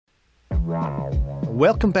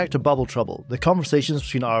Welcome back to Bubble Trouble, the conversations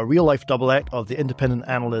between our real-life double act of the independent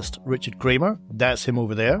analyst Richard Kramer, that's him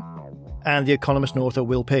over there, and the economist and author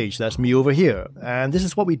Will Page, that's me over here. And this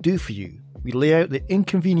is what we do for you. We lay out the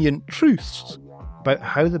inconvenient truths about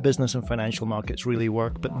how the business and financial markets really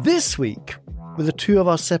work. But this week, with the two of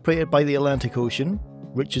us separated by the Atlantic Ocean,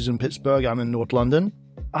 Richard's in Pittsburgh, I'm in North London,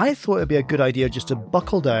 I thought it'd be a good idea just to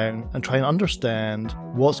buckle down and try and understand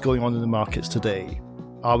what's going on in the markets today.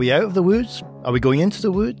 Are we out of the woods? Are we going into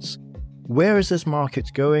the woods? Where is this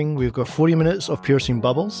market going? We've got 40 minutes of piercing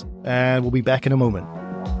bubbles, and we'll be back in a moment.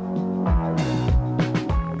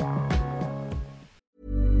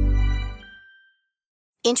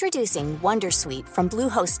 Introducing Wondersuite from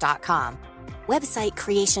Bluehost.com. Website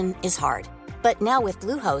creation is hard, but now with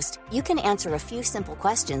Bluehost, you can answer a few simple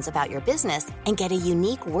questions about your business and get a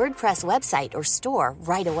unique WordPress website or store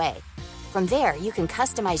right away. From there, you can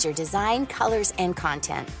customize your design, colors, and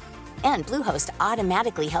content. And Bluehost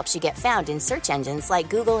automatically helps you get found in search engines like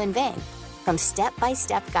Google and Bing. From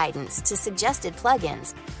step-by-step guidance to suggested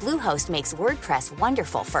plugins, Bluehost makes WordPress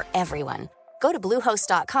wonderful for everyone. Go to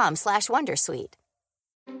bluehost.com/wondersuite.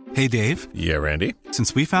 Hey, Dave. Yeah, Randy.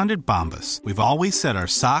 Since we founded Bombas, we've always said our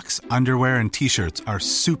socks, underwear, and T-shirts are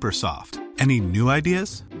super soft. Any new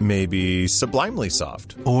ideas? Maybe sublimely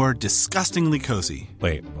soft. Or disgustingly cozy.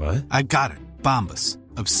 Wait, what? I got it. Bombas.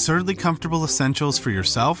 Absurdly comfortable essentials for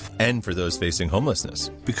yourself and for those facing homelessness.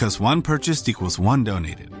 Because one purchased equals one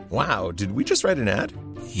donated. Wow, did we just write an ad?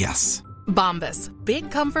 Yes. Bombas. Big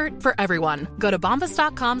comfort for everyone. Go to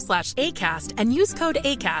bombas.com/ACAST and use code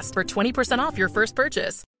ACAST for 20% off your first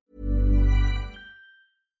purchase.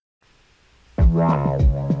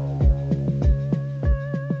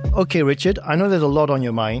 Okay, Richard, I know there's a lot on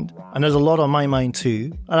your mind, and there's a lot on my mind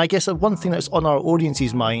too. And I guess one thing that's on our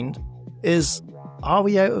audience's mind is, are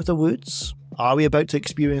we out of the woods? Are we about to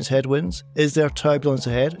experience headwinds? Is there turbulence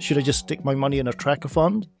ahead? Should I just stick my money in a tracker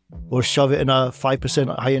fund? Or shove it in a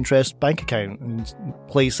 5% high-interest bank account and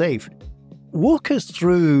play safe? Walk us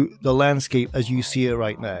through the landscape as you see it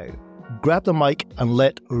right now. Grab the mic and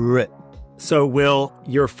let rip. So, Will,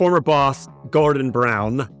 your former boss, Gordon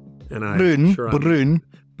Brown, and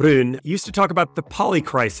Brun, used to talk about the poly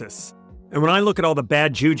crisis. And when I look at all the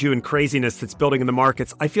bad juju and craziness that's building in the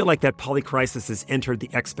markets, I feel like that poly crisis has entered the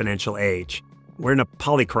exponential age. We're in a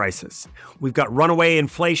poly crisis. We've got runaway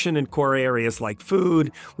inflation in core areas like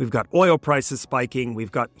food. We've got oil prices spiking.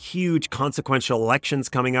 We've got huge consequential elections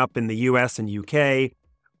coming up in the US and UK.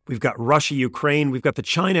 We've got Russia, Ukraine. We've got the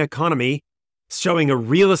China economy showing a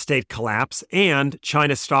real estate collapse and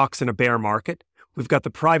China stocks in a bear market. We've got the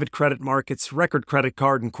private credit markets, record credit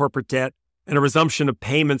card and corporate debt, and a resumption of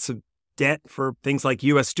payments of debt for things like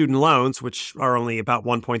U.S. student loans, which are only about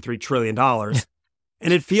 $1.3 trillion.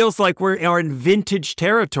 And it feels like we are in vintage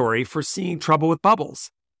territory for seeing trouble with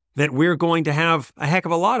bubbles, that we're going to have a heck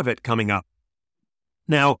of a lot of it coming up.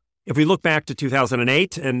 Now, if we look back to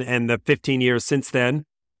 2008 and the 15 years since then,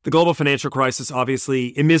 the global financial crisis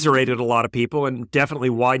obviously immiserated a lot of people and definitely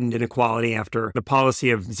widened inequality after the policy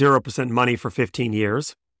of 0% money for 15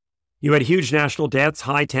 years. You had huge national debts,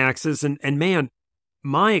 high taxes, and man,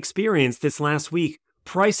 my experience this last week,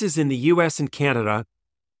 prices in the US and Canada,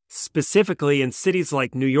 specifically in cities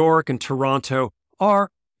like New York and Toronto, are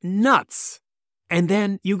nuts. And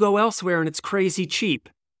then you go elsewhere and it's crazy cheap.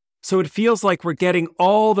 So it feels like we're getting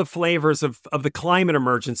all the flavors of the climate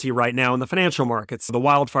emergency right now in the financial markets. The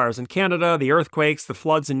wildfires in Canada, the earthquakes, the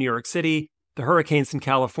floods in New York City, the hurricanes in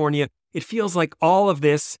California. It feels like all of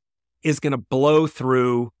this is going to blow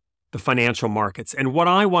through the financial markets. And what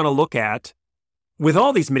I want to look at with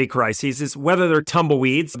all these mini crises is whether they're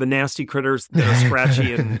tumbleweeds, the nasty critters that are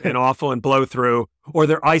scratchy and awful and blow through, or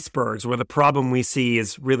they're icebergs where the problem we see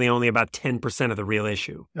is really only about 10% of the real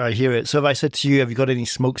issue. I hear it. So if I said to you, have you got any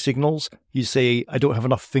smoke signals? You say, I don't have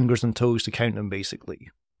enough fingers and toes to count them,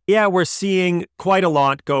 basically. Yeah, we're seeing quite a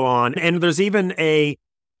lot go on. And there's even a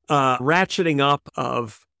ratcheting up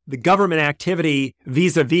of the government activity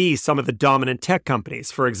vis-a-vis some of the dominant tech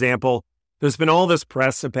companies. For example, there's been all this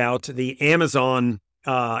press about the Amazon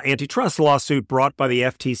antitrust lawsuit brought by the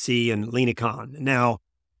FTC and Lina Khan. Now,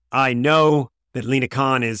 I know that Lina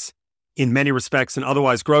Khan is, in many respects and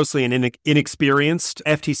otherwise grossly an inexperienced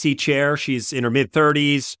FTC chair. She's in her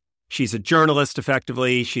mid-30s. She's a journalist,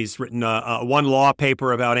 effectively. She's written one law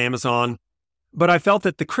paper about Amazon. But I felt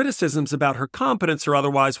that the criticisms about her competence or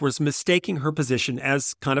otherwise was mistaking her position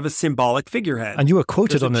as kind of a symbolic figurehead. And you were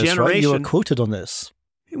quoted on this, right? You were quoted on this.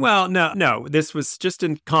 Well, no, this was just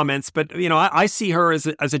in comments. But, you know, I see her as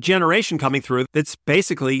a generation coming through that's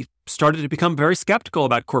basically started to become very skeptical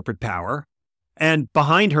about corporate power And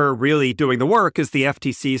behind her really doing the work is the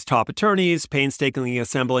FTC's top attorneys, painstakingly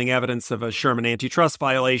assembling evidence of a Sherman antitrust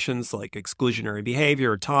violations like exclusionary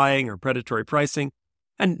behavior or tying or predatory pricing,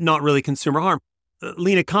 and not really consumer harm.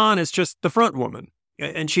 Lina Khan is just the front woman,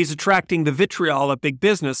 and she's attracting the vitriol of big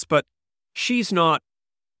business, but she's not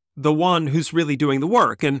the one who's really doing the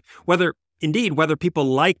work. And whether people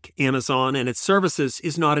like Amazon and its services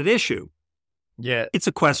is not at issue. Yeah. It's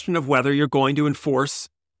a question of whether you're going to enforce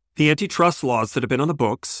the antitrust laws that have been on the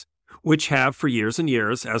books, which have for years and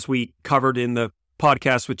years, as we covered in the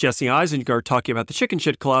podcast with Jesse Eisinger talking about the Chicken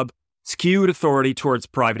Shit Club, skewed authority towards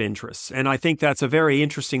private interests. And I think that's a very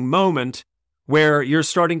interesting moment where you're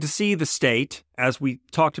starting to see the state, as we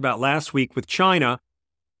talked about last week with China,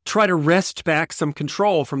 try to wrest back some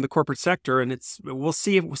control from the corporate sector. And we'll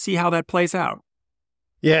see how that plays out.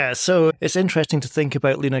 Yeah, so it's interesting to think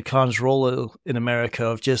about Lina Khan's role in America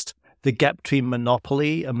of just the gap between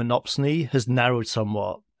monopoly and monopsony has narrowed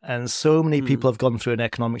somewhat. And so many people have gone through an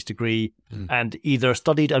economics degree and either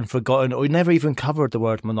studied and forgotten or never even covered the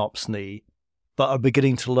word monopsony, but are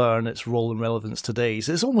beginning to learn its role and relevance today.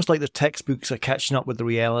 So it's almost like the textbooks are catching up with the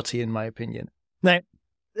reality, in my opinion. Now,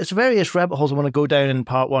 there's various rabbit holes I want to go down in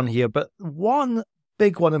part one here, but one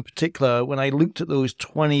big one in particular, when I looked at those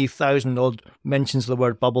 20,000 odd mentions of the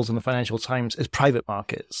word bubbles in the Financial Times, is private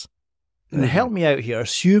markets. And help me out here,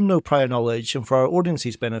 assume no prior knowledge, and for our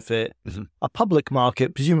audience's benefit, a public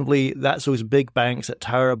market, presumably that's those big banks that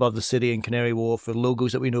tower above the city in Canary Wharf, the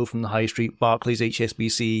logos that we know from the high street, Barclays,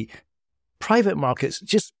 HSBC. Private markets,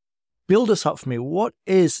 just build us up for me. What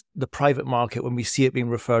is the private market when we see it being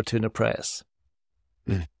referred to in the press?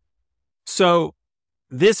 So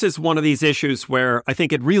this is one of these issues where I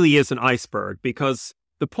think it really is an iceberg, because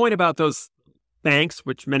the point about those banks,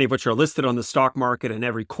 which many of which are listed on the stock market and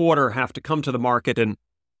every quarter have to come to the market and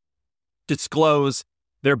disclose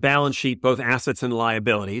their balance sheet, both assets and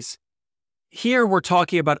liabilities. Here we're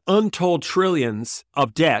talking about untold trillions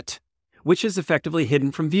of debt, which is effectively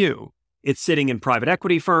hidden from view. It's sitting in private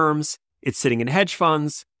equity firms, it's sitting in hedge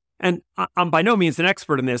funds, and I'm by no means an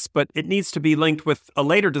expert in this, but it needs to be linked with a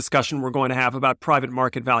later discussion we're going to have about private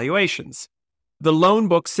market valuations. The loan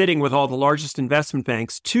book sitting with all the largest investment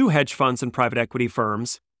banks to hedge funds and private equity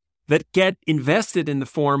firms that get invested in the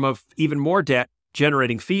form of even more debt,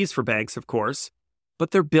 generating fees for banks, of course, but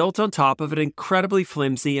they're built on top of an incredibly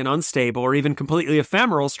flimsy and unstable or even completely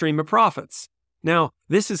ephemeral stream of profits. Now,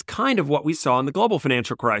 this is kind of what we saw in the global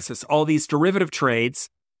financial crisis, all these derivative trades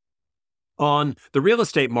on the real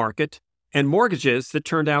estate market and mortgages that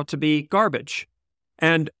turned out to be garbage.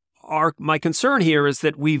 And my concern here is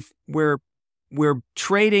that we're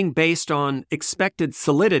trading based on expected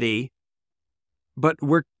solidity, but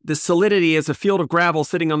the solidity is a field of gravel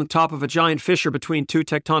sitting on the top of a giant fissure between two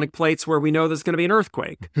tectonic plates where we know there's going to be an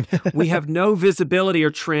earthquake. We have no visibility or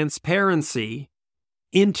transparency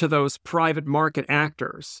into those private market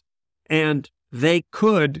actors, and they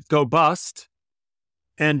could go bust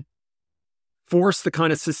and force the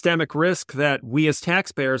kind of systemic risk that we as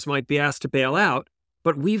taxpayers might be asked to bail out,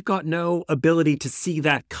 but we've got no ability to see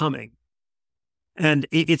that coming. And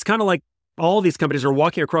it's kind of like all these companies are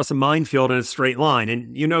walking across a minefield in a straight line.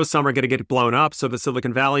 And some are going to get blown up. So the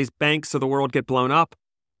Silicon Valley banks of the world get blown up.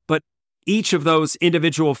 But each of those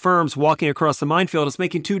individual firms walking across the minefield is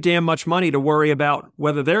making too damn much money to worry about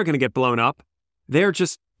whether they're going to get blown up. They're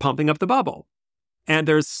just pumping up the bubble. And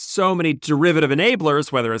there's so many derivative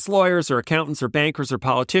enablers, whether it's lawyers or accountants or bankers or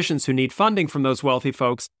politicians who need funding from those wealthy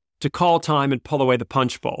folks to call time and pull away the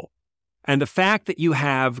punch bowl. And the fact that you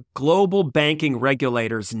have global banking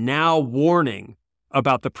regulators now warning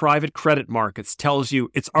about the private credit markets tells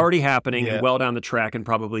you it's already happening and well down the track and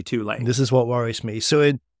probably too late. This is what worries me. So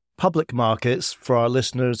in public markets, for our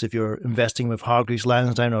listeners, if you're investing with Hargreaves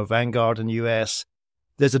Lansdown or Vanguard in the US,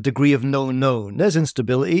 there's a degree of known. There's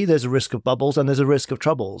instability, there's a risk of bubbles, and there's a risk of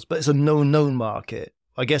troubles, but it's a known market.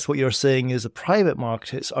 I guess what you're saying is the private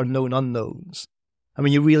markets are known unknowns. I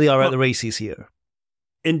mean, you really are at the races here.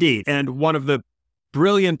 Indeed. And one of the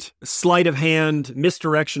brilliant sleight of hand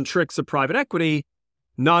misdirection tricks of private equity,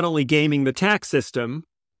 not only gaming the tax system,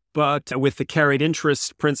 but with the carried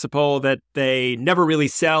interest principle that they never really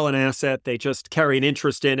sell an asset, they just carry an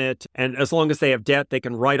interest in it. And as long as they have debt, they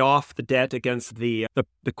can write off the debt against the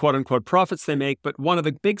quote unquote profits they make. But one of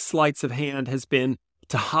the big sleights of hand has been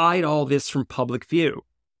to hide all this from public view.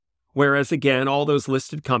 Whereas again, all those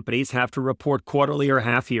listed companies have to report quarterly or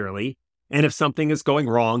half yearly. And if something is going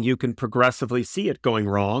wrong, you can progressively see it going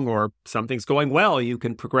wrong, or something's going well, you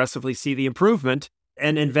can progressively see the improvement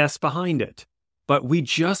and invest behind it. But we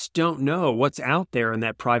just don't know what's out there in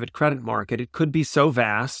that private credit market. It could be so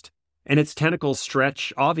vast. And its tentacles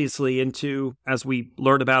stretch, obviously, into, as we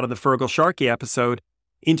learned about in the Fergal-Sharkey episode,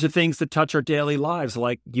 into things that touch our daily lives,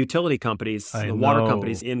 like utility companies, the water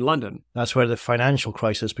companies in London. That's where the financial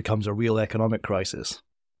crisis becomes a real economic crisis.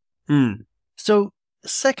 So,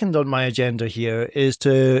 second on my agenda here is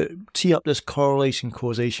to tee up this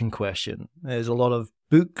correlation-causation question. There's a lot of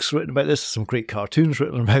books written about this, some great cartoons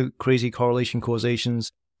written about crazy correlation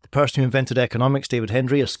causations. The person who invented economics, David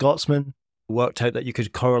Hendry, a Scotsman, worked out that you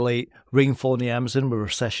could correlate rainfall in the Amazon with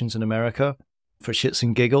recessions in America for shits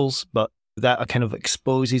and giggles, but that kind of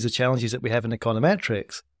exposes the challenges that we have in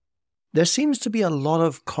econometrics. There seems to be a lot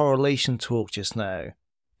of correlation talk just now.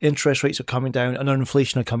 Interest rates are coming down and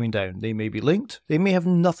inflation are coming down. They may be linked. They may have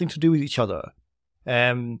nothing to do with each other.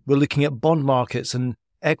 We're looking at bond markets and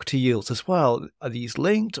equity yields as well. Are these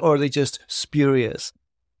linked or are they just spurious?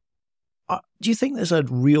 Do you think there's a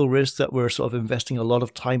real risk that we're sort of investing a lot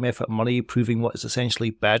of time, effort, money proving what is essentially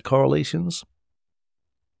bad correlations?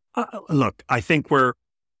 Look, I think we're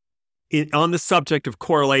on the subject of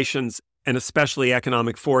correlations and especially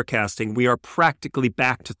economic forecasting. We are practically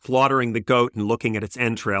back to slaughtering the goat and looking at its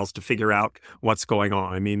entrails to figure out what's going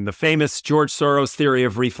on. I mean, the famous George Soros theory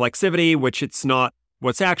of reflexivity, which it's not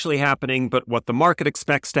what's actually happening, but what the market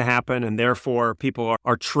expects to happen. And therefore, people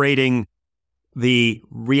are trading the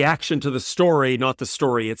reaction to the story, not the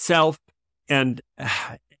story itself. And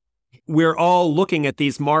we're all looking at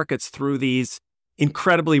these markets through these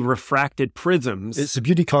incredibly refracted prisms. It's a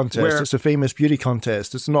beauty contest. It's a famous beauty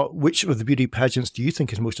contest. It's not which of the beauty pageants do you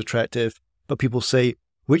think is most attractive, but people say,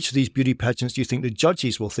 which of these beauty pageants do you think the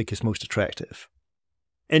judges will think is most attractive?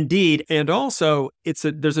 Indeed. And also,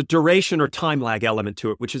 there's a duration or time lag element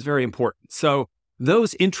to it, which is very important. So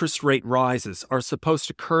those interest rate rises are supposed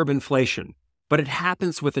to curb inflation, but it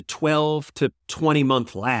happens with a 12 to 20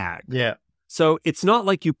 month lag. Yeah. So it's not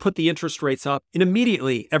like you put the interest rates up and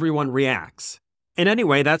immediately everyone reacts. And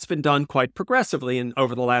anyway, that's been done quite progressively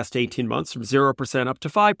over the last 18 months, from 0% up to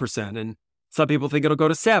 5%. And some people think it'll go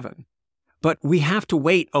to 7%. But we have to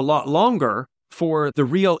wait a lot longer for the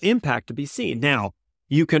real impact to be seen. Now,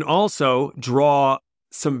 you can also draw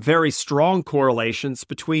some very strong correlations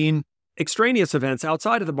between extraneous events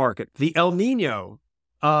outside of the market. The El Nino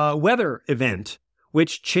weather event,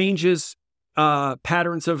 which changes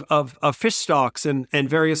patterns of fish stocks and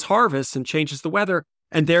various harvests and changes the weather,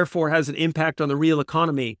 and therefore has an impact on the real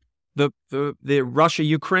economy. The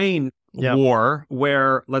Russia-Ukraine war,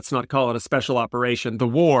 where, let's not call it a special operation, the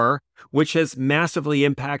war, which has massively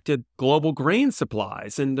impacted global grain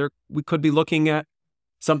supplies. And we could be looking at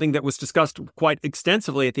something that was discussed quite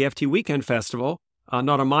extensively at the FT Weekend Festival,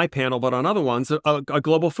 not on my panel, but on other ones, a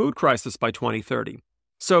global food crisis by 2030.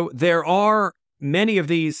 So there are many of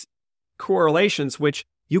these correlations which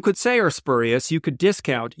you could say are spurious, you could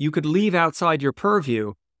discount, you could leave outside your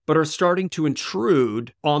purview, but are starting to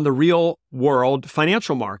intrude on the real world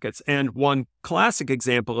financial markets. And one classic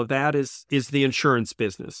example of that is the insurance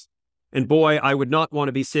business. And boy, I would not want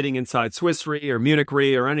to be sitting inside Swiss Re or Munich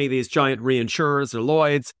Re or any of these giant reinsurers or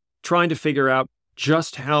Lloyd's trying to figure out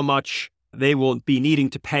just how much they will be needing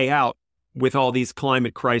to pay out with all these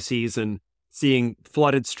climate crises and seeing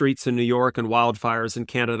flooded streets in New York and wildfires in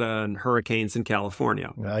Canada and hurricanes in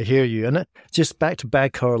California. I hear you. And just back to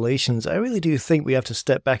bad correlations, I really do think we have to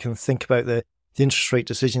step back and think about the interest rate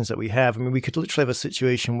decisions that we have. I mean, we could literally have a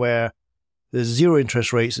situation where there's zero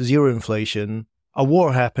interest rates, zero inflation, a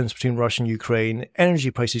war happens between Russia and Ukraine,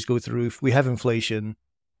 energy prices go through the roof, we have inflation,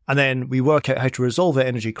 and then we work out how to resolve the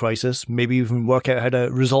energy crisis, maybe even work out how to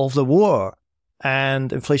resolve the war,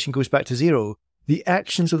 and inflation goes back to zero. The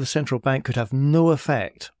actions of the central bank could have no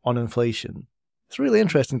effect on inflation. It's really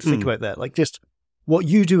interesting to think about that. Like, just what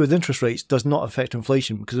you do with interest rates does not affect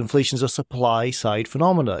inflation, because inflation is a supply-side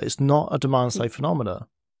phenomena. It's not a demand-side phenomena.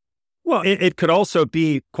 Well, it could also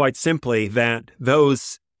be quite simply that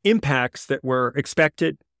those impacts that were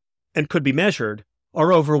expected and could be measured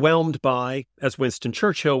are overwhelmed by, as Winston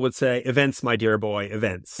Churchill would say, events, my dear boy,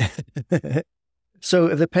 events. So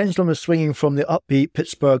if the pendulum is swinging from the upbeat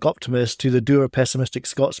Pittsburgh optimist to the dour pessimistic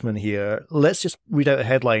Scotsman here, let's just read out a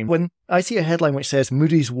headline. When I see a headline which says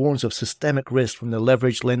Moody's warns of systemic risk from the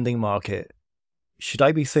leveraged lending market, should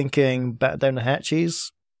I be thinking batten down the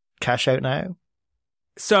hatches, cash out now?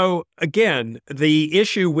 So again, the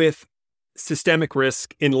issue with systemic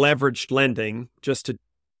risk in leveraged lending, just to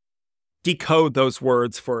decode those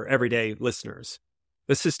words for everyday listeners,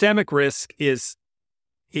 the systemic risk is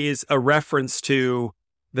a reference to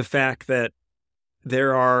the fact that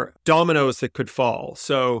there are dominoes that could fall.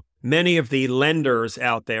 So many of the lenders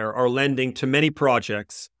out there are lending to many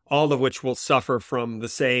projects, all of which will suffer from the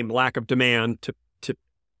same lack of demand to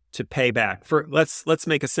to pay back. Let's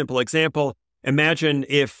make a simple example. Imagine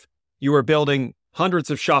if you were building hundreds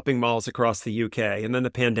of shopping malls across the UK and then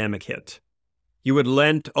the pandemic hit. You would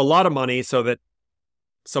lend a lot of money so that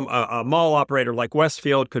a mall operator like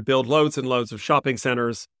Westfield could build loads and loads of shopping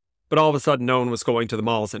centers, but all of a sudden no one was going to the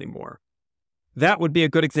malls anymore. That would be a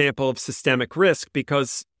good example of systemic risk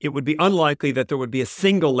because it would be unlikely that there would be a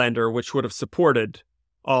single lender which would have supported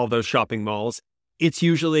all those shopping malls. It's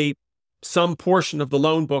usually some portion of the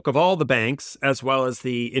loan book of all the banks, as well as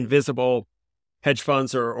the invisible hedge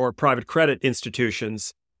funds or private credit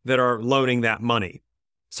institutions that are loaning that money.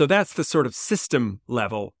 So that's the sort of system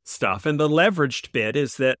level stuff. And the leveraged bit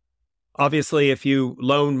is that obviously if you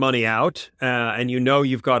loan money out and you know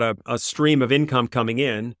you've got a stream of income coming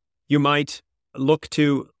in, you might look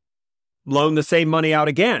to loan the same money out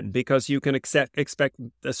again because you can expect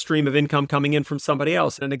a stream of income coming in from somebody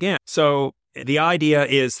else. And again, so the idea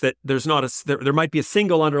is that there might be a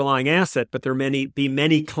single underlying asset, but there may be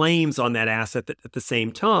many claims on that asset at the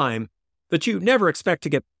same time that you never expect to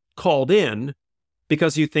get called in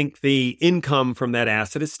because you think the income from that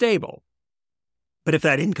asset is stable. But if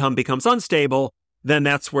that income becomes unstable, then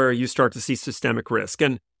that's where you start to see systemic risk.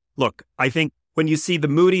 And look, I think when you see the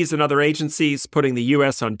Moody's and other agencies putting the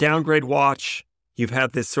U.S. on downgrade watch, you've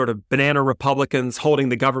had this sort of banana Republicans holding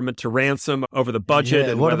the government to ransom over the budget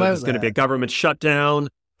and whether there's going to be a government shutdown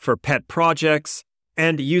for pet projects.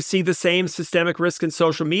 And you see the same systemic risk in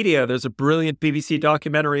social media. There's a brilliant BBC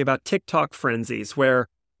documentary about TikTok frenzies where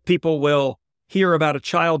people will hear about a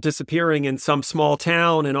child disappearing in some small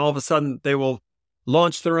town and all of a sudden they will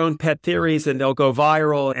launch their own pet theories and they'll go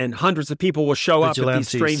viral and hundreds of people will show up at these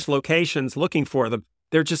strange locations looking for them.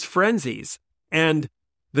 They're just frenzies. And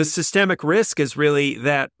the systemic risk is really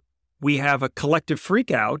that we have a collective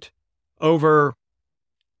freak out over,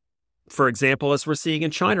 for example, as we're seeing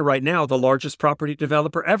in China right now, the largest property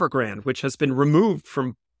developer, Evergrande, which has been removed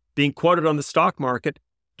from being quoted on the stock market,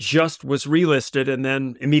 just was relisted and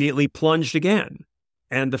then immediately plunged again.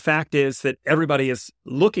 And the fact is that everybody is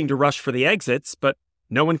looking to rush for the exits, but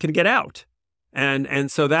no one can get out.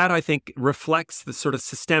 And so that, I think, reflects the sort of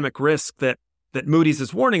systemic risk that Moody's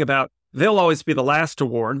is warning about. They'll always be the last to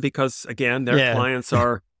warn because, again, their clients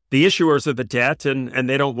are the issuers of the debt, and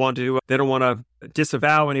they don't want to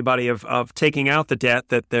disavow anybody of taking out the debt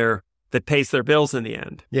that pays their bills in the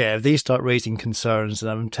end. Yeah, if they start raising concerns,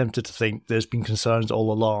 and I'm tempted to think there's been concerns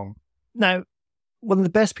all along. Now, one of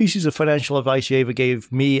the best pieces of financial advice you ever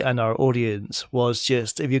gave me and our audience was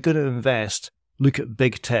just, if you're going to invest, look at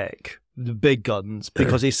big tech, the big guns,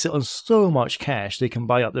 because they sit on so much cash they can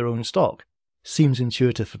buy up their own stock. Seems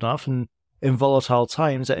intuitive enough, and in volatile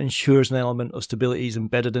times, that ensures an element of stability is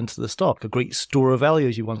embedded into the stock, a great store of value,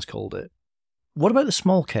 as you once called it. What about the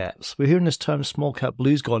small caps? We're hearing this term small cap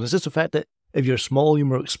blues gone. Is this the fact that if you're small, you're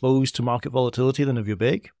more exposed to market volatility than if you're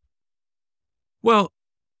big? Well,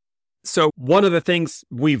 so one of the things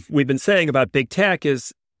we've been saying about big tech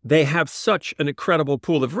is they have such an incredible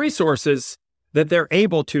pool of resources that they're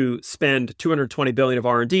able to spend $220 billion of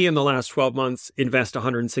R&D in the last 12 months, invest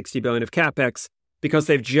 $160 billion of CapEx, because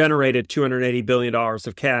they've generated $280 billion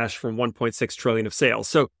of cash from $1.6 trillion of sales.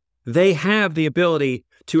 So they have the ability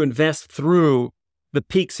to invest through the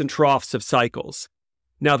peaks and troughs of cycles.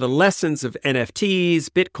 Now, the lessons of NFTs,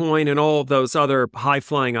 Bitcoin, and all of those other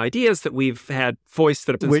high-flying ideas that we've had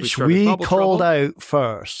foisted, which we called out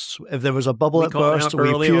first. If there was a bubble that burst,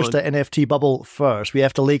 we pierced the NFT bubble first. We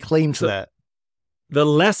have to lay claim to that. The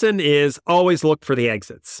lesson is always look for the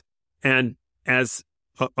exits. And as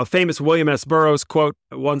a famous William S. Burroughs quote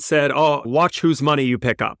once said, watch whose money you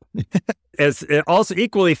pick up. As also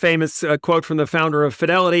equally famous quote from the founder of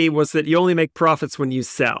Fidelity was that you only make profits when you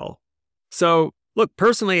sell. So, look,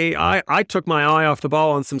 personally, I took my eye off the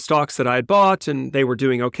ball on some stocks that I had bought and they were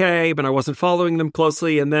doing okay, but I wasn't following them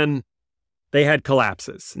closely, and then they had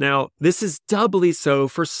collapses. Now, this is doubly so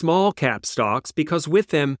for small cap stocks because with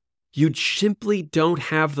them, you simply don't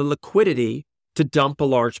have the liquidity to dump a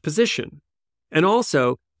large position. And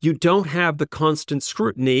also, you don't have the constant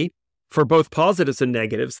scrutiny for both positives and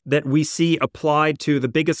negatives that we see applied to the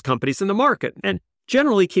biggest companies in the market, and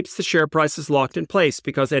generally keeps the share prices locked in place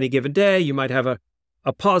because any given day you might have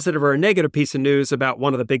a positive or a negative piece of news about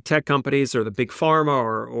one of the big tech companies or the big pharma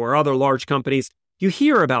or other large companies. You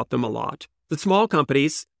hear about them a lot. The small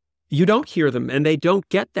companies, you don't hear them, and they don't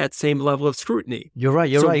get that same level of scrutiny. You're right.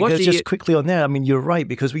 Just quickly on there, I mean, you're right,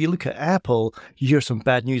 because when you look at Apple, you hear some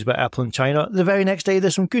bad news about Apple in China. The very next day,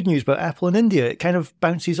 there's some good news about Apple in India. It kind of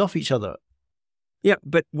bounces off each other. Yeah,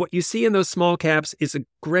 but what you see in those small caps is a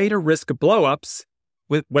greater risk of blow-ups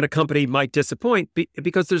when a company might disappoint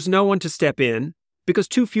because there's no one to step in. because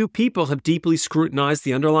too few people have deeply scrutinized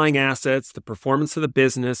the underlying assets, the performance of the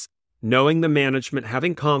business, knowing the management,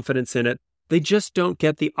 having confidence in it. They just don't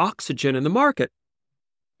get the oxygen in the market.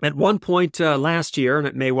 At one point last year, and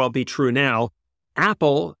it may well be true now,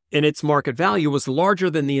 Apple, in its market value, was larger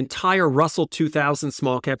than the entire Russell 2000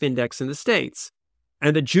 small cap index in the States.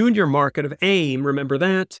 And the junior market of AIM, remember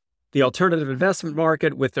that? The alternative investment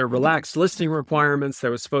market with their relaxed listing requirements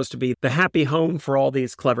that was supposed to be the happy home for all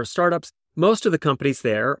these clever startups. Most of the companies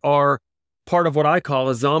there are part of what I call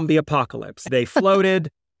a zombie apocalypse. They floated.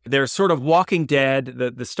 They're sort of walking dead.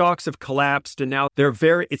 The stocks have collapsed, and now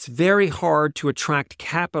it's very hard to attract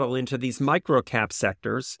capital into these micro-cap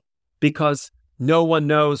sectors because no one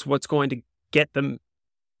knows what's going to get them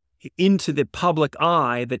into the public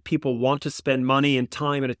eye, that people want to spend money and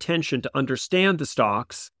time and attention to understand the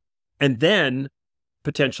stocks and then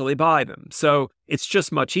potentially buy them. So it's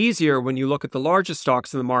just much easier when you look at the largest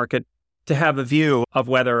stocks in the market to have a view of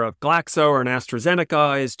whether a Glaxo or an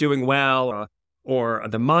AstraZeneca is doing well, or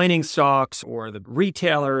the mining stocks or the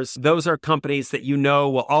retailers. Those are companies that you know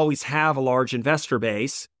will always have a large investor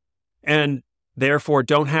base and therefore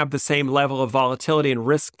don't have the same level of volatility and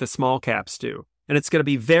risk the small caps do. And it's going to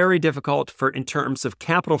be very difficult in terms of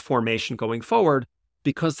capital formation going forward,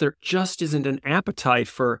 because there just isn't an appetite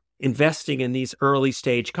for investing in these early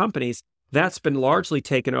stage companies. That's been largely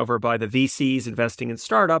taken over by the VCs investing in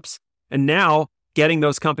startups. And now getting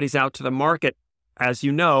those companies out to the market, as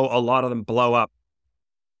you know, a lot of them blow up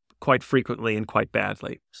quite frequently and quite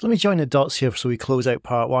badly. So let me join the dots here so we close out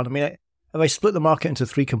part one. I mean, if I split the market into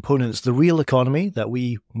three components, the real economy that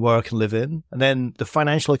we work and live in, and then the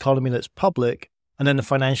financial economy that's public, and then the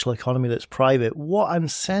financial economy that's private, what I'm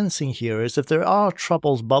sensing here is if there are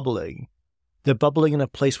troubles bubbling, they're bubbling in a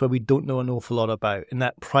place where we don't know an awful lot about, in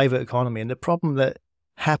that private economy. And the problem that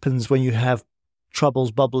happens when you have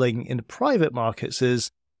troubles bubbling in the private markets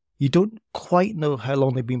is you don't quite know how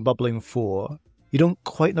long they've been bubbling for. You don't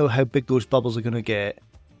quite know how big those bubbles are going to get,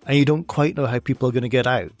 and you don't quite know how people are going to get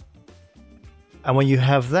out. And when you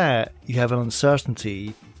have that, you have an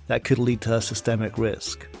uncertainty that could lead to a systemic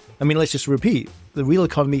risk. I mean, let's just repeat. The real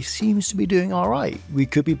economy seems to be doing all right. We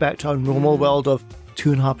could be back to our normal world of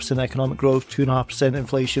 2.5% economic growth, 2.5%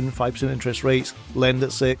 inflation, 5% interest rates, lend at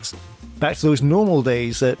 6%. Back to those normal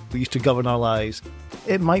days that we used to govern our lives.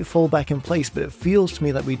 It might fall back in place, but it feels to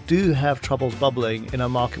me that we do have troubles bubbling in a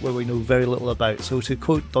market where we know very little about. So to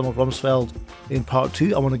quote Donald Rumsfeld in part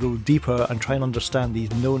 2, I want to go deeper and try and understand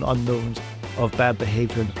these known unknowns of bad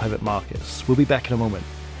behavior in the private markets. We'll be back in a moment.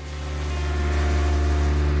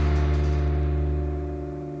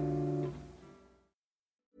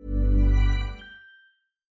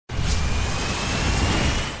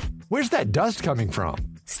 Where's that dust coming from?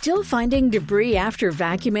 Still finding debris after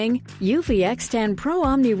vacuuming? Eufy X10 Pro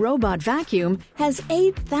Omni Robot Vacuum has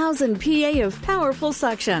 8,000 PA of powerful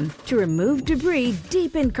suction to remove debris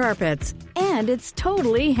deep in carpets. And it's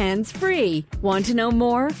totally hands-free. Want to know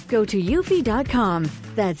more? Go to eufy.com.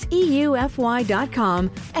 That's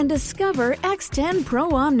EUFY.com and discover X10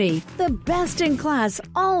 Pro Omni, the best-in-class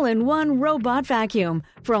all-in-one robot vacuum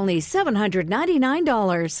for only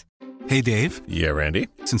 $799. Hey, Dave. Yeah, Randy.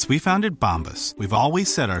 Since we founded Bombas, we've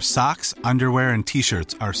always said our socks, underwear, and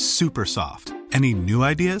T-shirts are super soft. Any new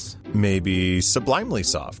ideas? Maybe sublimely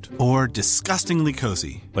soft. Or disgustingly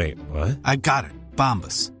cozy. Wait, what? I got it.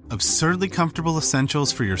 Bombas. Absurdly comfortable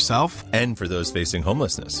essentials for yourself and for those facing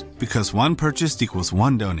homelessness. Because one purchased equals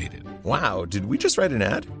one donated. Wow, did we just write an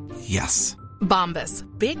ad? Yes. Bombas.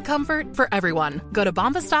 Big comfort for everyone. Go to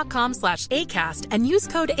bombas.com/ACAST and use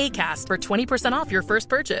code ACAST for 20% off your first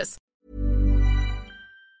purchase.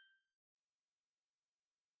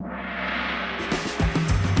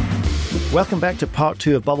 Welcome back to part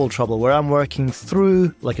 2 of Bubble Trouble, where I'm working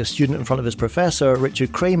through, like a student in front of his professor,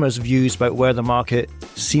 Richard Kramer's views about where the market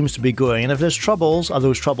seems to be going. And if there's troubles, are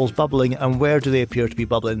those troubles bubbling, and where do they appear to be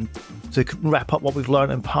bubbling? To wrap up what we've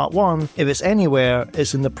learned in part 1, if it's anywhere,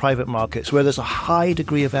 it's in the private markets, where there's a high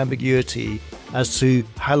degree of ambiguity as to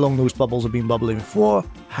how long those bubbles have been bubbling for,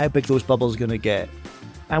 how big those bubbles are going to get.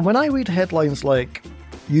 And when I read headlines like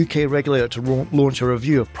UK regulator to launch a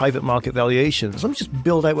review of private market valuations, let me just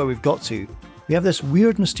build out where we've got to. We have this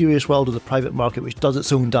weird, mysterious world of the private market which does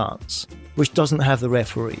its own dance, which doesn't have the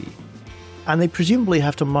referee. And they presumably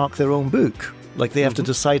have to mark their own book, like they have to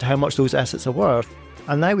decide how much those assets are worth.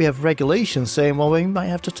 And now we have regulations saying, well, we might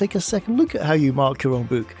have to take a second look at how you mark your own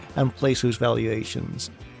book and place those valuations.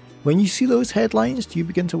 When you see those headlines, do you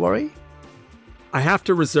begin to worry? I have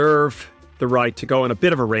to reserve the right to go on a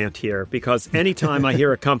bit of a rant here, because anytime I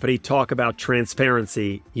hear a company talk about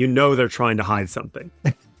transparency, you know they're trying to hide something.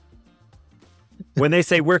 When they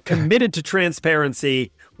say we're committed to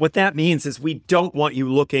transparency, what that means is we don't want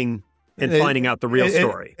you looking and finding out the real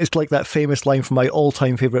story. It's like that famous line from my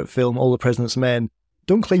all-time favorite film, All the President's Men.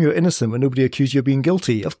 Don't claim you're innocent when nobody accused you of being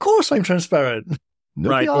guilty. Of course I'm transparent.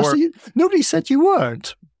 Nobody said you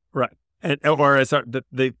weren't. Right. Or as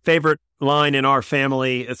the favorite line in our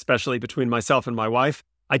family, especially between myself and my wife,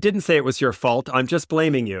 I didn't say it was your fault. I'm just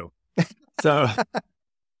blaming you. So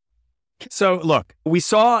look, we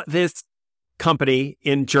saw this company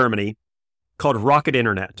in Germany called Rocket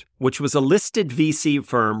Internet, which was a listed VC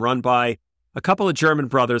firm run by a couple of German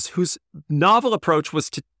brothers whose novel approach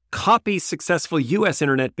was to copy successful U.S.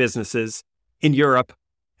 internet businesses in Europe.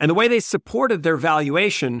 And the way they supported their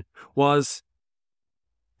valuation was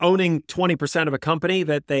owning 20% of a company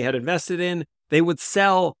that they had invested in. They would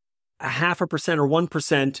sell 0.5% or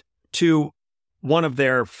 1% to one of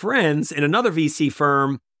their friends in another VC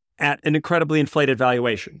firm at an incredibly inflated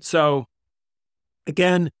valuation. So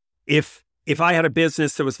again, if I had a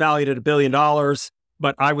business that was valued at $1 billion,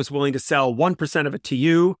 but I was willing to sell 1% of it to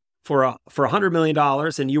you for $100 million,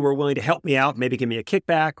 and you were willing to help me out, maybe give me a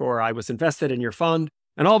kickback, or I was invested in your fund,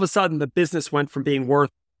 and all of a sudden the business went from being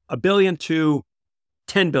worth $1 billion to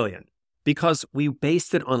 $10 billion because we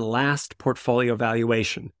based it on last portfolio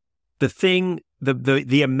valuation.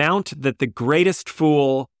 The amount that the greatest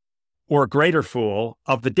fool or greater fool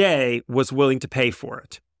of the day was willing to pay for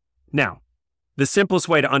it. Now, the simplest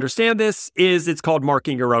way to understand this is it's called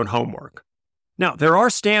marking your own homework. Now, there are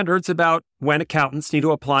standards about when accountants need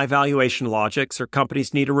to apply valuation logics or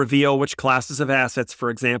companies need to reveal which classes of assets, for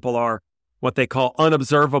example, are what they call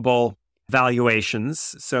unobservable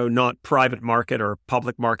valuations. So not private market or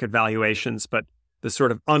public market valuations, but the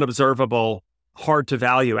sort of unobservable, hard to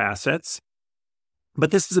value assets.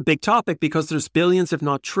 But this is a big topic because there's billions, if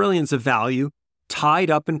not trillions of value tied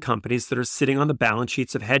up in companies that are sitting on the balance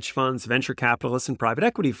sheets of hedge funds, venture capitalists, and private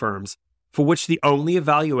equity firms, for which the only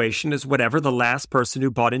evaluation is whatever the last person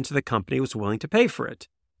who bought into the company was willing to pay for it.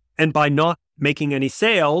 And by not making any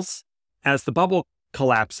sales, as the bubble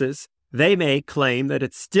collapses, they may claim that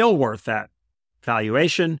it's still worth that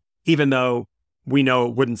valuation, even though we know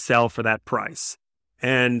it wouldn't sell for that price.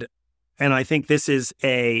 And I think this is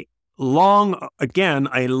a long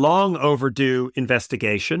overdue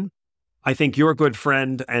investigation. I think your good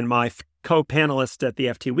friend and my co-panelist at the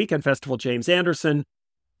FT Weekend Festival, James Anderson,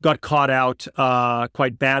 got caught out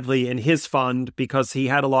quite badly in his fund because he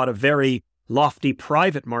had a lot of very lofty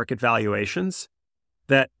private market valuations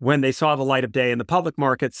that when they saw the light of day in the public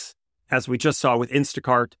markets, as we just saw with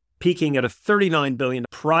Instacart, peaking at a $39 billion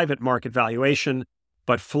private market valuation,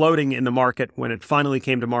 but floating in the market when it finally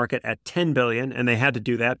came to market at $10 billion, and they had to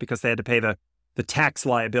do that because they had to pay the tax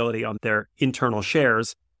liability on their internal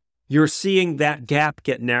shares. You're seeing that gap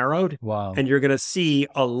get narrowed. Wow. And you're going to see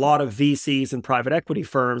a lot of VCs and private equity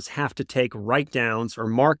firms have to take write-downs or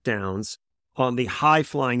markdowns on the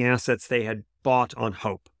high-flying assets they had bought on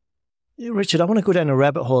hope. Richard, I want to go down a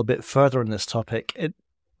rabbit hole a bit further on this topic.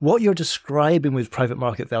 What you're describing with private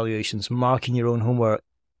market valuations, marking your own homework,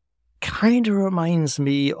 kind of reminds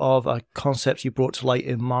me of a concept you brought to light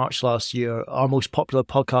in March last year, our most popular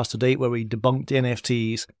podcast to date, where we debunked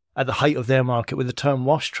NFTs at the height of their market with the term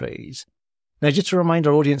wash trades. Now, just to remind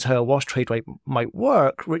our audience how a wash trade might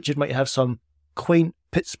work, Richard might have some quaint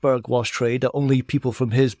Pittsburgh wash trade that only people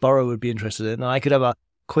from his borough would be interested in, and I could have a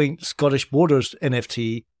quaint Scottish Borders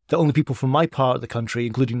NFT that only people from my part of the country,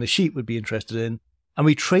 including the sheep, would be interested in. And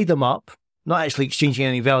we trade them up, not actually exchanging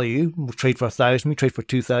any value. We'll trade for 1,000, we trade for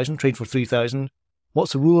 2,000, trade for 3,000.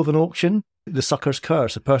 What's the rule of an auction? The sucker's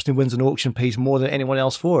curse. The person who wins an auction pays more than anyone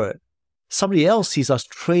else for it. Somebody else sees us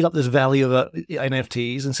trade up this value of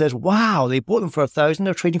NFTs and says, wow, they bought them for 1,000,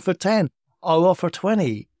 they're trading for 10. I'll offer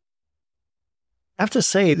 20. I have to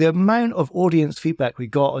say, the amount of audience feedback we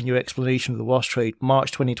got on your explanation of the wash trade,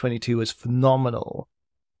 March 2022, was phenomenal.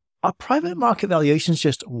 Are private market valuations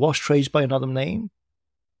just wash trades by another name?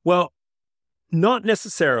 Well, not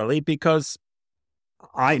necessarily, because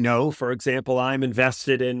I know, for example, I'm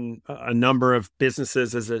invested in a number of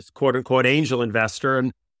businesses as a quote-unquote angel investor,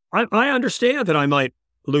 and I understand that I might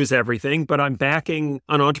lose everything, but I'm backing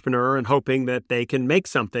an entrepreneur and hoping that they can make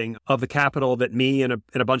something of the capital that me and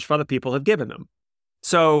a bunch of other people have given them.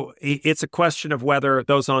 So it's a question of whether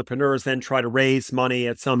those entrepreneurs then try to raise money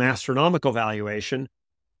at some astronomical valuation.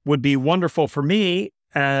 Would be wonderful for me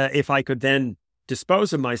if I could then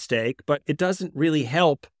dispose of my stake, but it doesn't really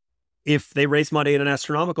help if they raise money at an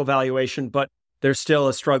astronomical valuation, but they're still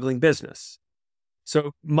a struggling business.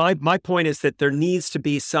 So my point is that there needs to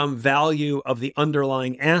be some value of the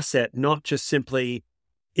underlying asset, not just simply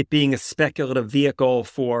it being a speculative vehicle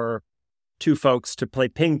for two folks to play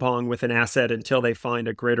ping pong with an asset until they find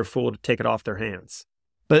a greater fool to take it off their hands.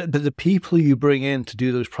 But the people you bring in to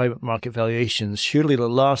do those private market valuations, surely the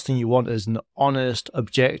last thing you want is an honest,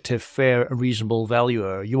 objective, fair, and reasonable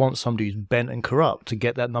valuer. You want somebody who's bent and corrupt to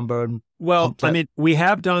get that number. Well, I mean, we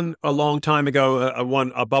have done a long time ago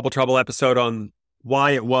a Bubble Trouble episode on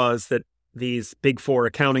why it was that these big four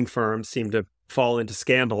accounting firms seem to fall into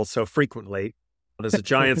scandals so frequently. There's a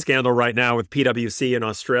giant scandal right now with PwC in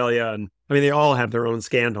Australia. And I mean, they all have their own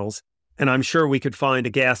scandals. And I'm sure we could find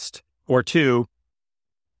a guest or two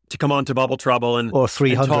to come on to Bubble Trouble or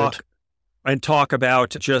 300 and talk about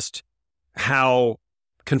just how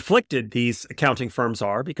conflicted these accounting firms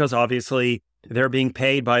are, because obviously they're being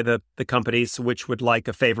paid by the companies which would like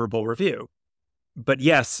a favorable review. But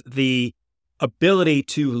yes, the ability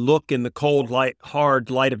to look in the cold light,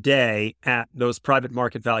 hard light of day at those private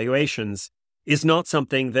market valuations is not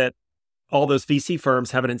something that all those VC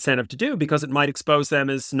firms have an incentive to do, because it might expose them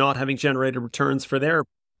as not having generated returns for their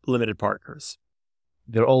limited partners.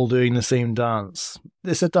 They're all doing the same dance.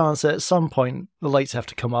 It's a dance that at some point the lights have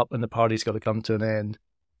to come up and the party's got to come to an end.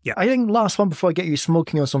 Yeah. I think last one before I get you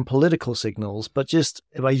smoking on some political signals, but just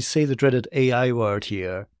if I say the dreaded AI word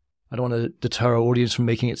here, I don't want to deter our audience from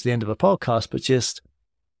making it to the end of a podcast, but just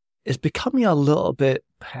it's becoming a little bit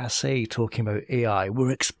passé talking about AI.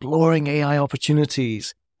 We're exploring AI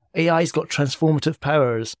opportunities. AI's got transformative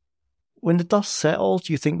powers. When the dust settles,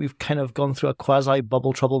 do you think we've kind of gone through a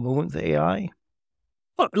quasi-Bubble Trouble moment with AI?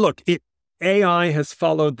 Look, AI has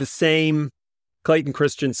followed the same Clayton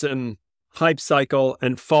Christensen hype cycle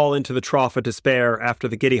and fall into the trough of despair after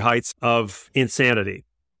the giddy heights of insanity.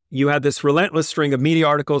 You had this relentless string of media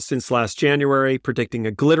articles since last January predicting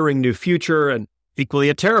a glittering new future and equally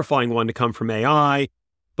a terrifying one to come from AI.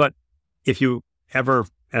 But if you ever,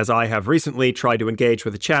 as I have recently, tried to engage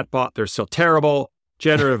with a chatbot, they're still terrible.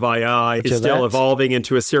 Generative AI is still evolving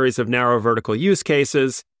into a series of narrow vertical use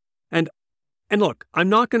cases. And look, I'm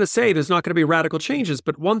not going to say there's not going to be radical changes,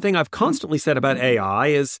 but one thing I've constantly said about AI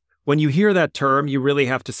is when you hear that term, you really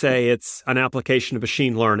have to say it's an application of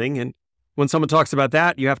machine learning. And when someone talks about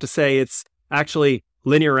that, you have to say it's actually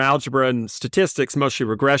linear algebra and statistics, mostly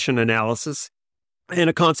regression analysis, and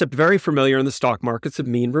a concept very familiar in the stock markets of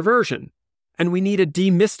mean reversion. And we need to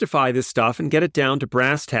demystify this stuff and get it down to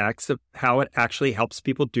brass tacks of how it actually helps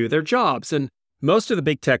people do their jobs. And most of the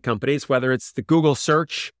big tech companies, whether it's the Google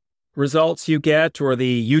search results you get, or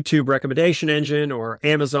the YouTube recommendation engine, or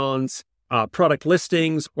Amazon's product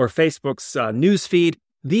listings, or Facebook's news feed,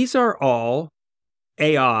 these are all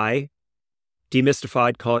AI,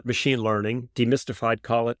 demystified, call it machine learning, demystified,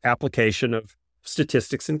 call it application of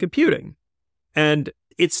statistics and computing. And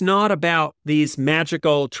it's not about these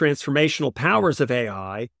magical transformational powers of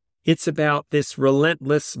AI. It's about this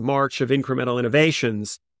relentless march of incremental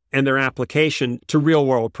innovations and their application to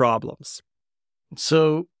real-world problems.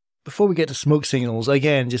 So before we get to smoke signals,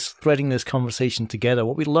 again, just threading this conversation together,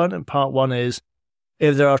 what we learned in part one is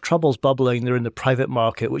if there are troubles bubbling, they're in the private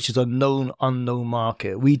market, which is a known, unknown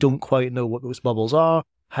market. We don't quite know what those bubbles are,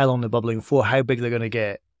 how long they're bubbling for, how big they're going to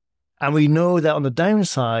get. And we know that on the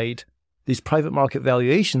downside, these private market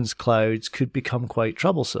valuations clouds could become quite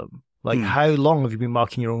troublesome. Like, how long have you been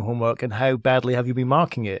marking your own homework and how badly have you been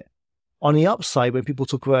marking it? On the upside, when people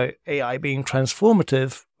talk about AI being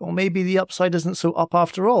transformative, well, maybe the upside isn't so up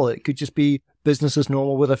after all. It could just be business as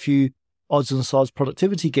normal with a few odds and sods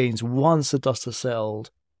productivity gains once the dust has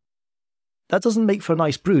settled. That doesn't make for a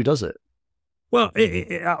nice brew, does it? Well,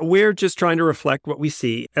 we're just trying to reflect what we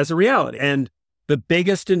see as a reality. And the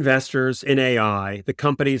biggest investors in AI, the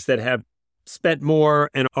companies that have spent more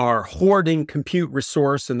and are hoarding compute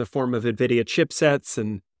resource in the form of NVIDIA chipsets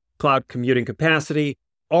and cloud computing capacity,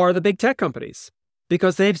 are the big tech companies,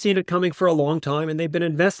 because they've seen it coming for a long time and they've been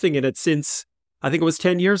investing in it since, I think it was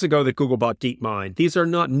 10 years ago that Google bought DeepMind. These are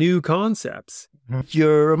not new concepts.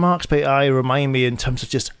 Your remarks about AI remind me in terms of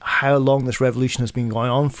just how long this revolution has been going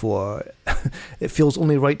on for. It feels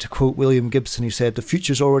only right to quote William Gibson, who said, "The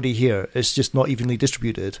future's already here, it's just not evenly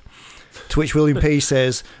distributed." To which William Page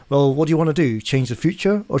says, well, what do you want to do? Change the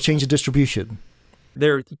future or change the distribution?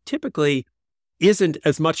 There typically isn't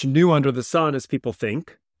as much new under the sun as people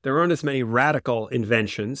think. There aren't as many radical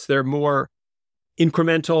inventions. There are more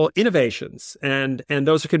incremental innovations, and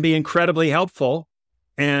those can be incredibly helpful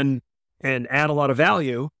and add a lot of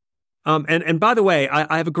value. And by the way,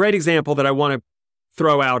 I have a great example that I want to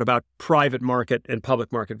throw out about private market and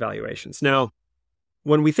public market valuations. Now,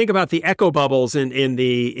 when we think about the echo bubbles in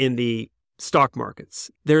the stock markets,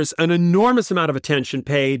 there's an enormous amount of attention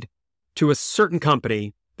paid to a certain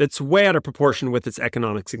company that's way out of proportion with its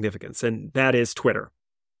economic significance, and that is Twitter.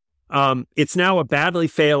 It's now a badly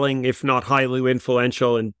failing, if not highly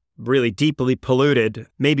influential and really deeply polluted,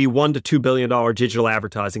 maybe $1 to $2 billion digital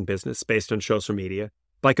advertising business based on social media.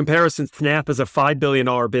 By comparison, Snap is a $5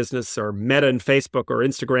 billion business, or Meta and Facebook or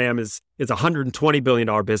Instagram is a $120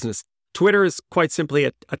 billion business. Twitter is quite simply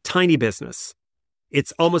a tiny business.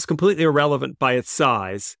 It's almost completely irrelevant by its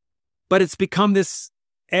size, but it's become this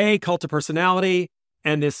cult of personality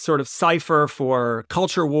and this sort of cipher for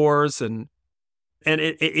culture wars, and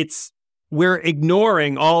we're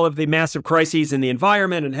ignoring all of the massive crises in the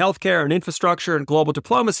environment and healthcare and infrastructure and global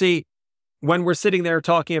diplomacy when we're sitting there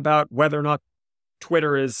talking about whether or not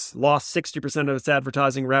Twitter has lost 60% of its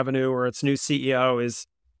advertising revenue or its new CEO is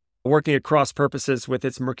working at cross purposes with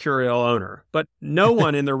its mercurial owner. But no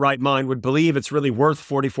one in their right mind would believe it's really worth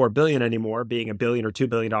 $44 billion anymore, being a $1 billion or $2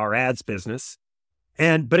 billion ads business.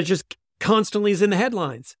 But it just constantly is in the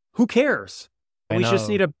headlines. Who cares? We just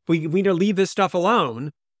need to leave this stuff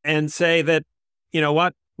alone and say that, you know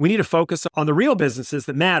what? We need to focus on the real businesses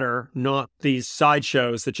that matter, not these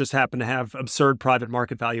sideshows that just happen to have absurd private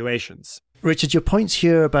market valuations. Richard, your points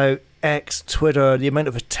here about X, Twitter, the amount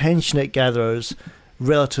of attention it gathers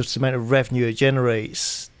relative to the amount of revenue it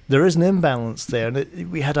generates, there is an imbalance there.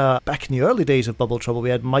 And we had back in the early days of Bubble Trouble, we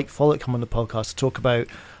had Mike Follett come on the podcast to talk about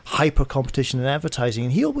hyper competition in advertising.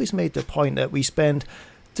 And he always made the point that we spend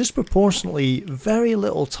disproportionately very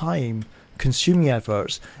little time consuming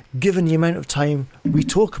adverts, given the amount of time we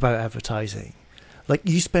talk about advertising. Like,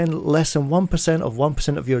 you spend less than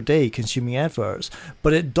 1% of your day consuming adverts,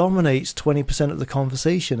 but it dominates 20% of the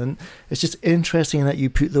conversation. And it's just interesting that you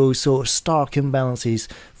put those sort of stark imbalances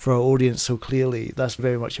for our audience so clearly. That's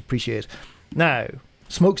very much appreciated. Now,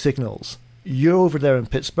 smoke signals. You're over there in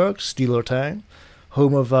Pittsburgh, Steeler Town,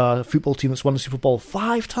 home of a football team that's won the Super Bowl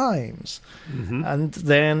 5 times. Mm-hmm. And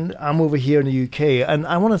then I'm over here in the UK. And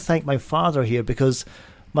I want to thank my father here, because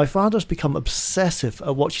my father's become obsessive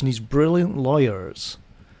at watching these brilliant lawyers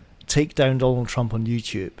take down Donald Trump on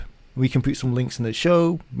YouTube. We can put some links in the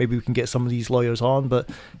show. Maybe we can get some of these lawyers on, but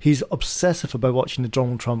he's obsessive about watching the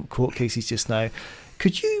Donald Trump court cases just now.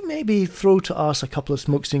 Could you maybe throw to us a couple of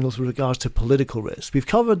smoke signals with regards to political risks? We've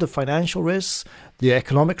covered the financial risks, the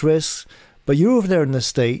economic risks, but you're over there in the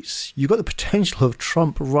States. You've got the potential of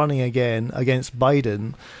Trump running again against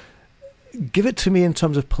Biden. Give it to me in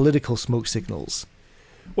terms of political smoke signals.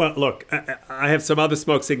 Well, look, I have some other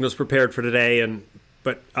smoke signals prepared for today,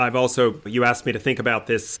 but I've also, you asked me to think about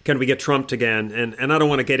this. Can we get Trumped again? And I don't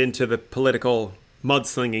want to get into the political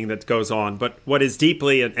mudslinging that goes on, but what is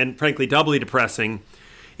deeply and frankly doubly depressing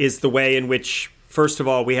is the way in which, first of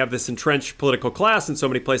all, we have this entrenched political class in so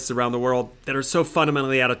many places around the world that are so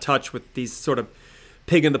fundamentally out of touch with these sort of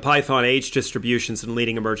pig in the python age distributions in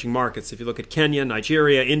leading emerging markets. If you look at Kenya,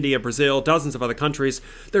 Nigeria, India, Brazil, dozens of other countries,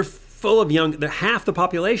 they're full of young. Half the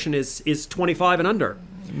population is 25 and under.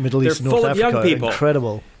 Middle East, North Africa, young people.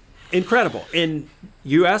 Incredible. In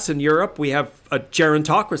U.S. and Europe, we have a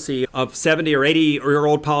gerontocracy of 70 or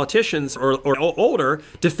 80-year-old politicians or older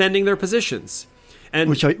defending their positions. And,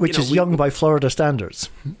 which is young by Florida standards.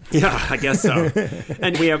 Yeah, I guess so.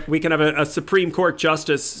 And we can have a Supreme Court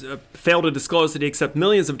justice fail to disclose that he accepts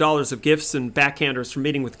millions of dollars of gifts and backhanders from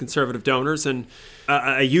meeting with conservative donors, and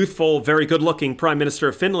a youthful, very good-looking Prime Minister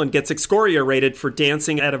of Finland gets excoriated for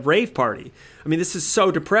dancing at a rave party. I mean, this is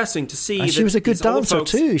so depressing to see. And she was a good dancer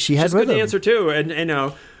too. She had rhythm. She was a good dancer too,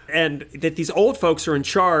 and that these old folks are in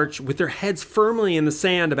charge with their heads firmly in the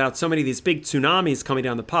sand about so many of these big tsunamis coming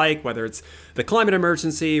down the pike, whether it's the climate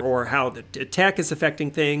emergency or how the tech is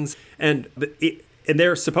affecting things. And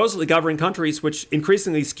they're supposedly governing countries which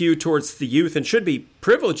increasingly skew towards the youth and should be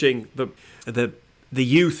privileging the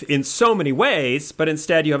youth in so many ways, but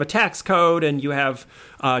instead you have a tax code and you have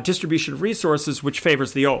distribution of resources which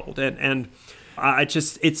favors the old. And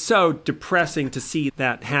it's so depressing to see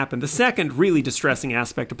that happen. The second really distressing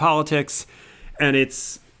aspect of politics, and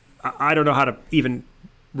I don't know how to even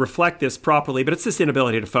reflect this properly, but it's this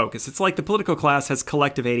inability to focus. It's like the political class has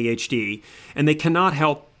collective ADHD, and they cannot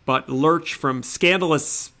help but lurch from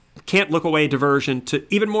scandalous, can't look away diversion to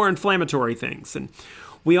even more inflammatory things. And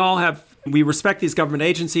we respect these government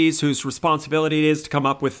agencies whose responsibility it is to come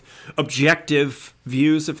up with objective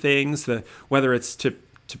views of things, whether it's to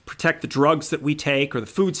protect the drugs that we take or the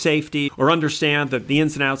food safety or understand the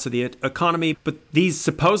ins and outs of the economy. But these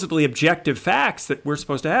supposedly objective facts that we're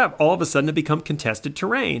supposed to have all of a sudden have become contested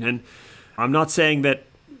terrain. And I'm not saying that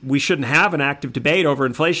we shouldn't have an active debate over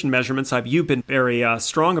inflation measurements. You've been very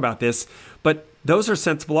strong about this. But those are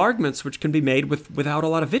sensible arguments which can be made without a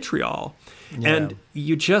lot of vitriol. Yeah. And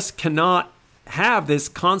you just cannot have this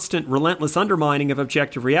constant, relentless undermining of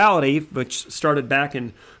objective reality, which started back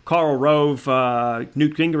in Karl Rove,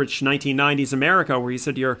 Newt Gingrich, 1990s America, where he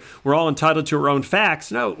said we're all entitled to our own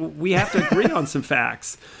facts. No, we have to agree on some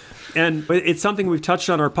facts. And it's something we've touched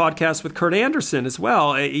on our podcast with Kurt Anderson as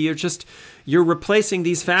well. You're replacing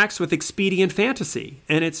these facts with expedient fantasy,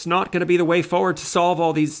 and it's not going to be the way forward to solve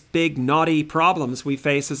all these big, knotty problems we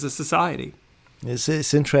face as a society.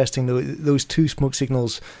 It's interesting, though. Those two smoke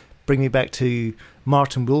signals bring me back to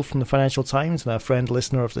Martin Wolf from the Financial Times, and a friend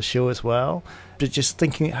listener of the show as well. But just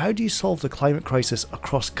thinking, how do you solve the climate crisis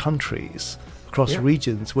across countries, across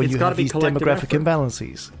regions, when you have these demographic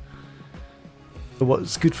imbalances? But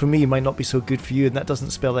what's good for me might not be so good for you, and that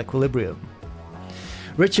doesn't spell equilibrium.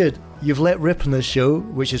 Richard, you've let rip on this show,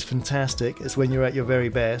 which is fantastic. It's when you're at your very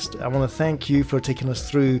best. I want to thank you for taking us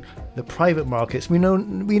through the private markets. We now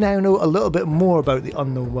know a little bit more about the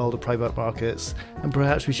unknown world of private markets, and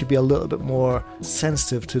perhaps we should be a little bit more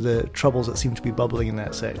sensitive to the troubles that seem to be bubbling in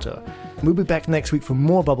that sector. We'll be back next week for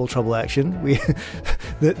more bubble trouble action.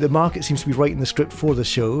 The market seems to be writing the script for the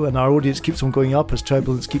show, and our audience keeps on going up as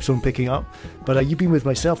turbulence keeps on picking up. But you've been with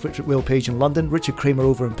myself, Richard Will-Page in London, Richard Kramer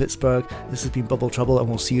over in Pittsburgh. This has been Bubble Trouble, and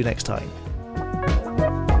we'll see you next time.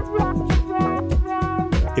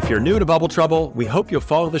 If you're new to Bubble Trouble, we hope you'll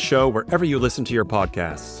follow the show wherever you listen to your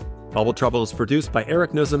podcasts. Bubble Trouble is produced by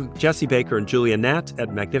Eric Nuzum, Jesse Baker, and Julia Nat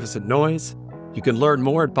at Magnificent Noise. You can learn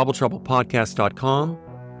more at BubbleTroublePodcast.com.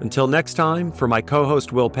 Until next time, for my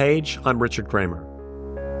co-host Will Page, I'm Richard Kramer.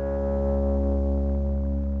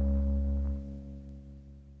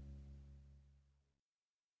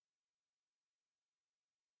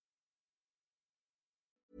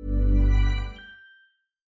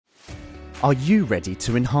 Are you ready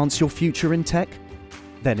to enhance your future in tech?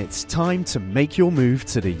 Then it's time to make your move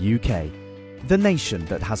to the UK, the nation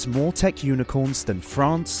that has more tech unicorns than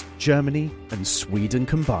France, Germany, and Sweden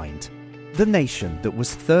combined. The nation that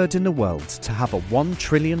was third in the world to have a $1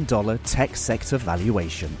 trillion tech sector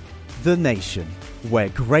valuation. The nation where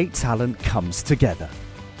great talent comes together.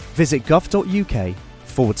 Visit gov.uk/great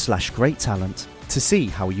talent to see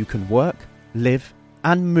how you can work, live,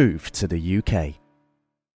 and move to the UK.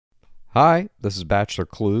 Hi, this is Bachelor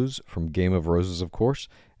Clues from Game of Roses, of course,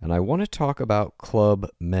 and I want to talk about Club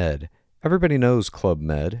Med. Everybody knows Club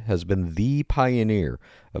Med has been the pioneer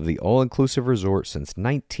of the all-inclusive resort since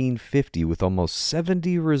 1950, with almost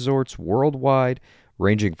 70 resorts worldwide,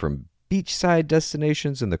 ranging from beachside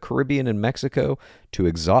destinations in the Caribbean and Mexico to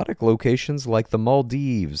exotic locations like the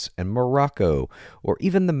Maldives and Morocco, or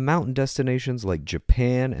even the mountain destinations like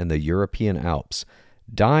Japan and the European Alps.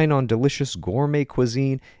 Dine on delicious gourmet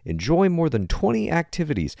cuisine, enjoy more than 20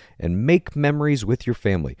 activities, and make memories with your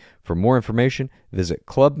family. For more information, visit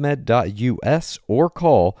clubmed.us or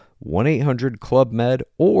call 1-800-CLUB-MED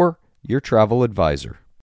or your travel advisor.